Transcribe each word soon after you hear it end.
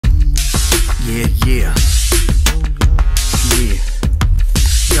Yeah.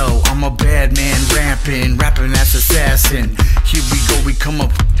 Yo, I'm a bad man rapping as assassin. Here we go, we come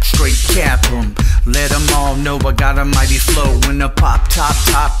up straight cap 'em. Let 'em all know I got a mighty flow. When I pop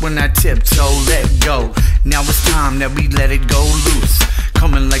top, when I tiptoe, let go. Now it's time that we let it go loose.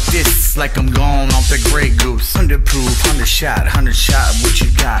 Coming like this, like I'm gone off the Grey Goose. 100 proof, 100 shot, what you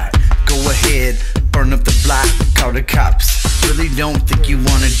got? Go ahead, burn up the block, call the cops. Really don't think you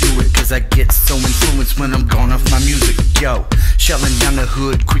wanna do it, cause I get so influenced when I'm gone off my music. Yo, shelling down the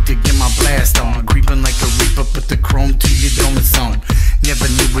hood, quick to get my blast on. Creeping like a reaper, put the chrome to your dome on. Never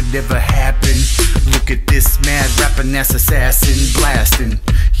knew it ever happened. Look at this mad rapping ass assassin blasting.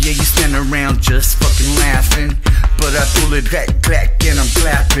 Yeah, you stand around just fucking laughing, but I pull it back, clack, and I'm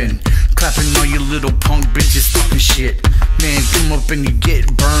clapping. Clapping all you little punk bitches talking shit. Man, come up and you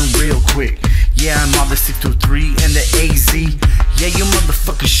get burned real quick. Yeah, I'm all the 623 and the AZ. Yeah, you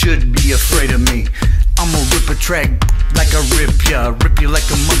motherfuckers should be afraid of me. I'ma rip a track like I rip ya. Rip you like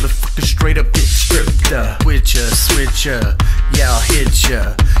a motherfucker, straight up get stripped. Switch ya. Yeah, I'll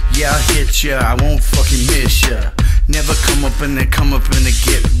hit ya. I won't fucking miss ya. Never come up and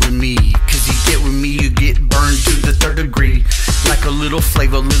get with me. Cause you get with me, you get burned to the 3rd degree. Like a little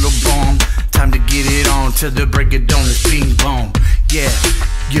flavor, little bomb. Time to get it on till the break of dawn. It's bing bong. Yeah,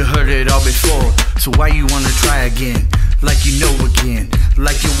 you heard it all before, so why you wanna try again? Like you know again,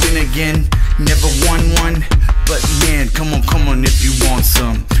 like you win again. Never won one, but man, come on if you want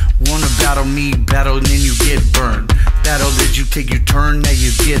some. Wanna battle me, battle and then you get burned. Battle that you take your turn, now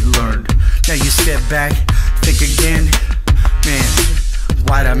you get learned. Now you step back, think again. Man,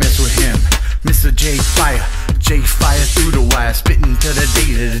 why'd I mess with him? Mr. Jfire through the wire, spitting till the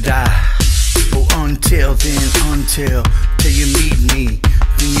day that I die. Oh, until till you meet me,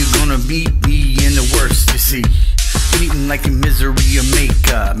 then you're gonna meet me in the worst you see. Meeting like a misery or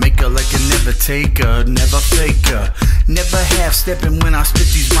maker like a never taker, never faker. Never half stepping when I spit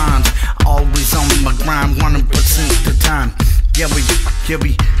these rhymes. Always on my grind, 100% of the time. Yeah, here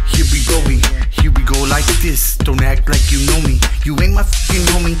we go like this. Don't act like you know me. You ain't my fucking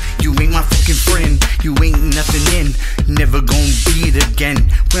homie, you ain't my fucking friend. You ain't nothing in, never gon' be it again.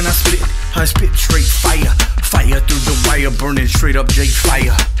 When I spit straight fire. Fire through the wire, burning straight up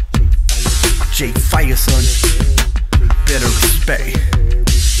Jfire. Jfire, son. Better respect.